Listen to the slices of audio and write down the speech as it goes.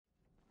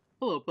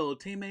Hello fellow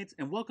teammates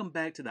and welcome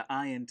back to the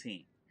IN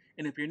team.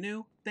 And if you're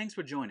new, thanks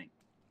for joining.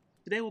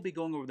 Today we'll be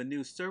going over the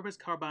new Service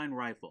Carbine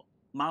Rifle,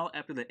 modeled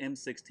after the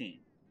M16.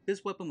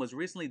 This weapon was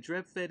recently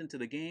drip-fed into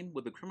the game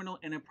with the Criminal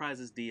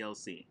Enterprises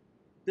DLC.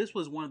 This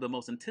was one of the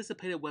most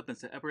anticipated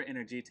weapons to ever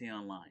enter GTA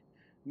Online,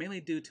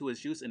 mainly due to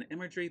its use in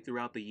imagery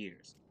throughout the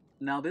years.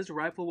 Now this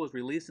rifle was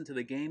released into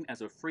the game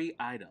as a free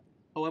item,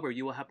 however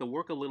you will have to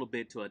work a little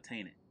bit to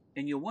attain it.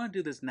 And you'll want to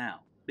do this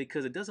now,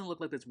 because it doesn't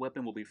look like this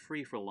weapon will be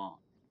free for long.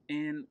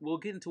 And we'll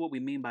get into what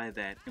we mean by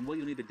that and what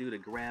you'll need to do to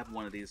grab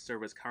one of these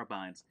service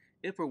carbines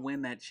if or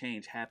when that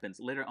change happens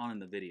later on in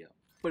the video.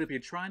 But if you're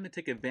trying to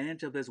take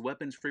advantage of this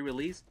weapon's free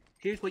release,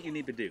 here's what you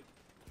need to do.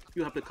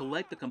 You have to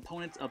collect the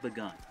components of the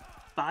gun,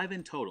 5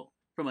 in total,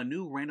 from a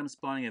new random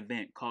spawning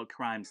event called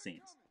Crime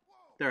Scenes.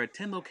 There are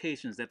 10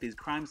 locations that these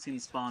crime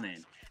scenes spawn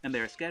in, and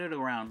they are scattered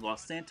around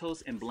Los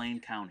Santos and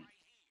Blaine County.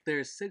 There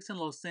are 6 in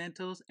Los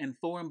Santos and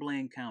 4 in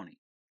Blaine County.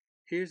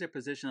 Here's their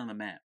position on the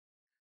map.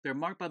 They're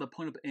marked by the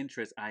point of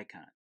interest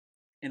icon.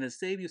 And to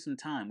save you some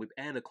time, we've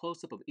added a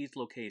close-up of each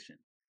location.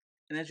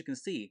 And as you can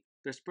see,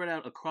 they're spread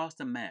out across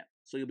the map,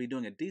 so you'll be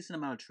doing a decent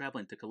amount of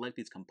traveling to collect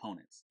these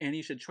components. And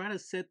you should try to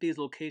set these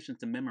locations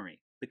to memory,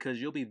 because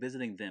you'll be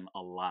visiting them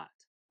a lot.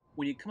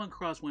 When you come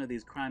across one of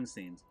these crime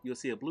scenes, you'll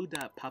see a blue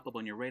dot pop up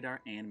on your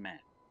radar and map.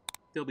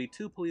 There'll be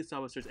 2 police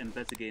officers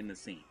investigating the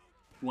scene.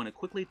 You want to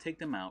quickly take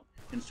them out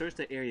and search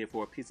the area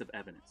for a piece of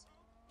evidence,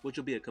 which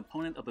will be a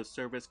component of the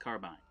service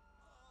carbine.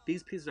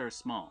 These pieces are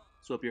small,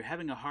 so if you're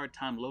having a hard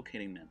time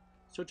locating them,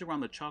 search around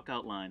the chalk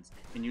outlines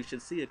and you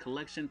should see a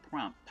collection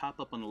prompt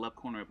pop up on the left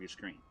corner of your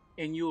screen.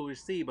 And you will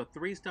receive a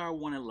 3-star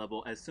wanted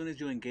level as soon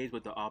as you engage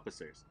with the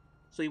officers,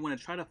 so you want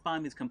to try to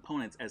find these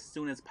components as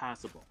soon as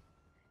possible.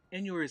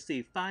 And you will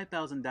receive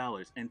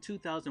 $5,000 and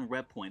 2,000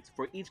 rep points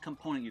for each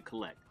component you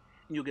collect,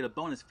 and you'll get a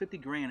bonus 50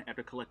 grand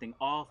after collecting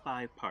all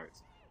 5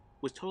 parts,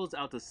 which totals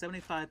out to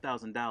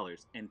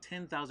 $75,000 and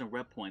 10,000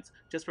 rep points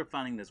just for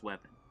finding this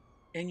weapon.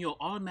 And you'll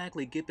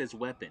automatically get this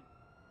weapon.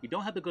 You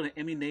don't have to go to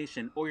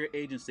Ammunition or your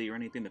agency or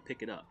anything to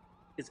pick it up.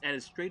 It's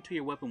added straight to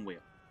your weapon wheel.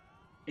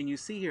 And you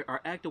see here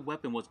our active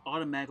weapon was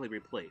automatically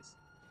replaced.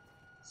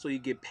 So you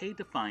get paid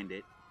to find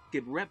it,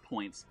 get rep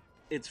points,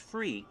 it's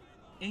free,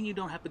 and you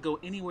don't have to go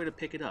anywhere to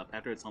pick it up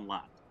after it's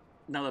unlocked.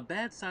 Now the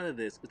bad side of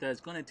this is that it's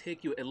going to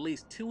take you at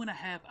least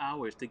 2.5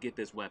 hours to get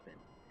this weapon.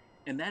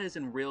 And that is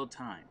in real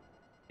time.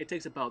 It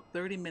takes about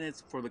 30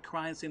 minutes for the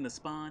crime scene to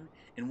spawn,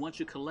 and once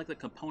you collect the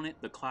component,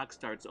 the clock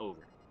starts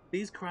over.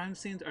 These crime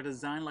scenes are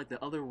designed like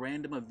the other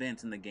random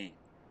events in the game,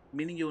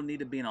 meaning you'll need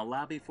to be in a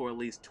lobby for at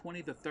least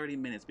 20 to 30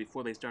 minutes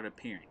before they start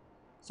appearing.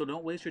 So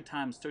don't waste your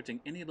time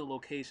searching any of the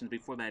locations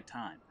before that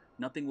time,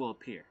 nothing will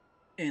appear.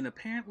 And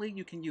apparently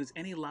you can use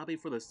any lobby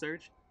for the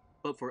search,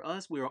 but for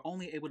us we are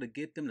only able to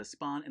get them to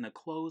spawn in a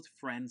closed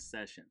friend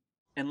session.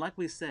 And like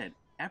we said,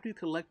 after you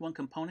collect one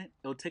component,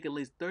 it'll take at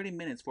least 30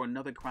 minutes for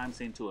another crime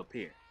scene to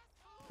appear.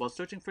 While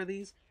searching for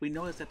these, we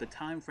noticed that the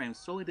time frame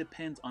solely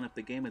depends on if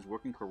the game is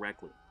working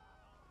correctly.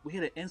 We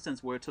had an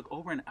instance where it took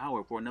over an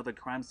hour for another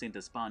crime scene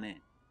to spawn in,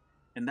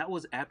 and that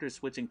was after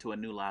switching to a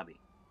new lobby.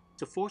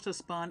 To force a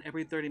spawn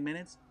every 30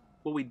 minutes,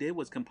 what we did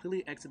was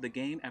completely exit the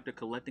game after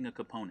collecting a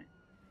component,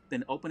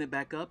 then open it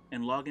back up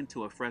and log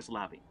into a fresh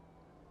lobby.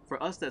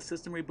 For us, that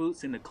system reboot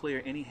seemed to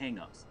clear any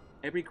hangups.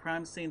 Every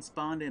crime scene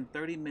spawned in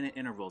 30-minute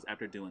intervals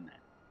after doing that.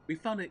 We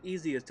found it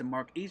easiest to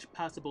mark each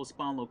possible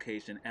spawn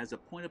location as a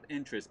point of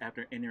interest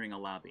after entering a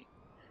lobby.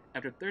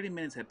 After 30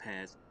 minutes had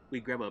passed,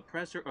 we grab a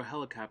oppressor or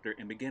helicopter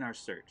and begin our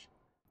search.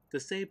 To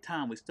save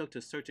time, we stuck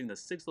to searching the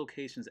 6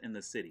 locations in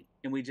the city,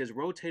 and we just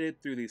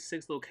rotated through these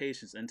 6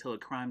 locations until a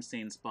crime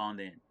scene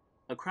spawned in.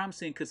 A crime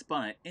scene could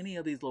spawn at any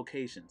of these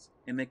locations,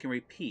 and they can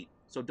repeat,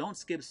 so don't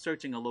skip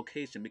searching a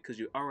location because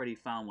you already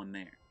found one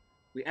there.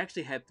 We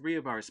actually had 3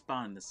 of ours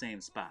spawn in the same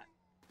spot.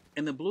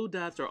 And the blue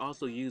dots are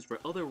also used for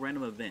other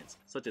random events,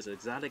 such as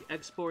exotic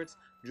exports,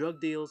 drug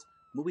deals,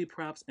 movie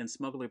props, and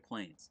smuggler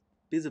planes.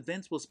 These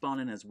events will spawn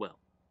in as well.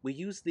 We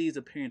use these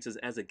appearances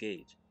as a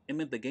gauge. It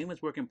meant the game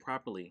is working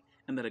properly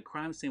and that a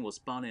crime scene will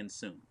spawn in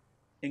soon.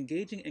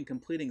 Engaging and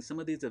completing some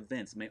of these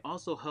events may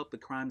also help the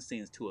crime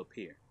scenes to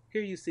appear.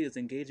 Here you see us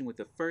engaging with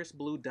the first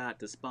blue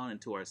dot to spawn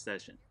into our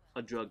session,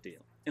 a drug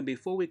deal. And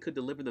before we could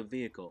deliver the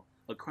vehicle,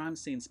 a crime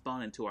scene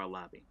spawned into our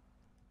lobby.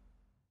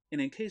 And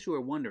in case you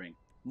were wondering,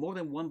 more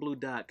than one blue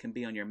dot can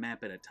be on your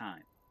map at a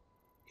time.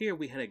 Here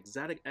we had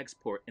exotic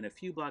export and a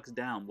few blocks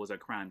down was our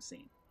crime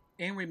scene.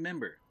 And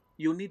remember,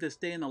 you'll need to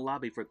stay in the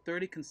lobby for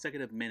 30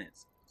 consecutive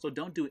minutes, so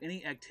don't do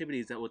any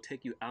activities that will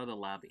take you out of the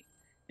lobby.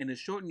 And to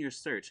shorten your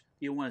search,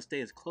 you'll want to stay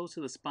as close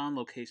to the spawn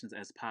locations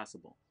as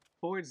possible.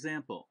 For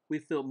example, we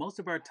filled most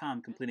of our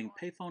time completing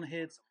payphone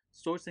hits,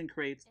 sourcing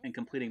crates, and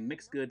completing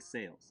mixed goods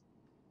sales.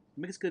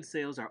 Mixed goods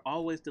sales are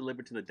always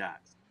delivered to the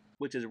docks,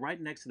 which is right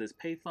next to this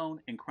payphone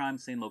and crime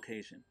scene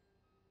location.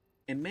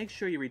 And make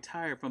sure you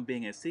retire from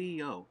being a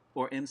CEO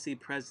or MC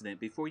president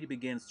before you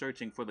begin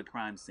searching for the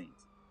crime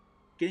scenes.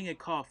 Getting a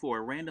call for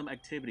a random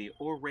activity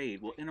or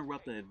raid will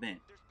interrupt the event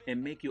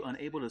and make you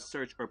unable to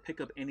search or pick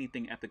up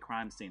anything at the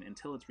crime scene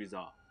until it's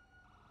resolved.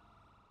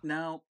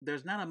 Now,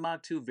 there's not a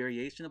Mach 2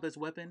 variation of this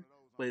weapon,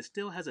 but it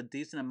still has a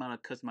decent amount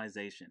of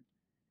customization.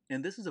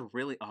 And this is a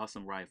really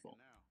awesome rifle.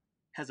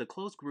 Has a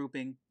close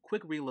grouping,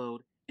 quick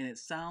reload, and it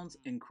sounds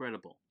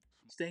incredible,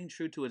 staying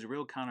true to its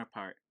real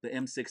counterpart, the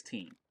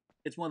M16.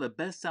 It's one of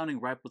the best sounding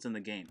rifles in the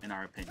game, in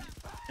our opinion.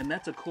 And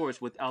that's of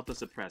course without the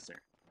suppressor.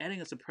 Adding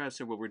a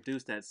suppressor will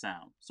reduce that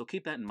sound, so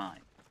keep that in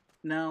mind.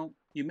 Now,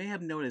 you may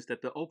have noticed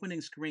that the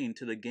opening screen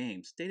to the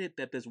game stated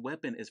that this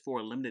weapon is for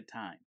a limited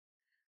time.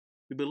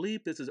 We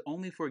believe this is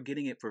only for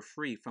getting it for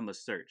free from the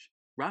search.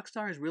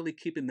 Rockstar is really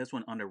keeping this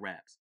one under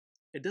wraps.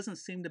 It doesn't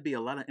seem to be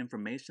a lot of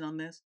information on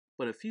this,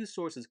 but a few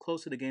sources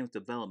close to the game's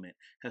development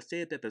have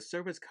stated that the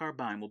Service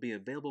Carbine will be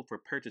available for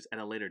purchase at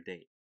a later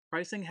date.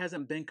 Pricing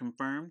hasn't been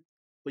confirmed,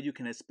 but you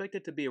can expect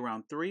it to be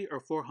around $300,000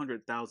 or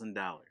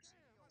 $400,000.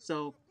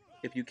 So,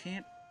 if you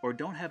can't or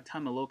don't have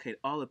time to locate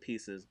all the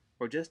pieces,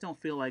 or just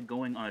don't feel like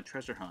going on a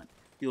treasure hunt,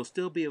 you'll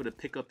still be able to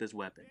pick up this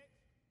weapon.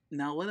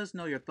 Now let us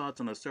know your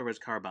thoughts on the Service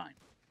Carbine.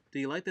 Do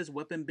you like this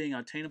weapon being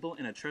obtainable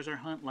in a treasure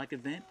hunt-like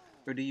event,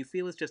 or do you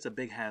feel it's just a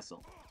big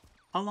hassle?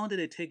 How long did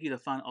it take you to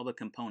find all the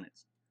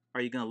components? Are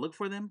you going to look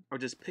for them, or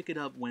just pick it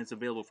up when it's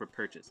available for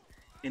purchase?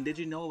 And did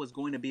you know it was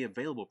going to be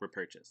available for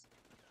purchase?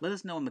 Let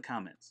us know in the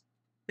comments.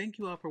 Thank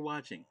you all for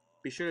watching.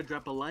 Be sure to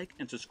drop a like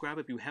and subscribe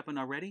if you haven't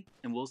already,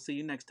 and we'll see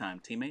you next time,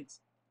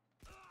 teammates.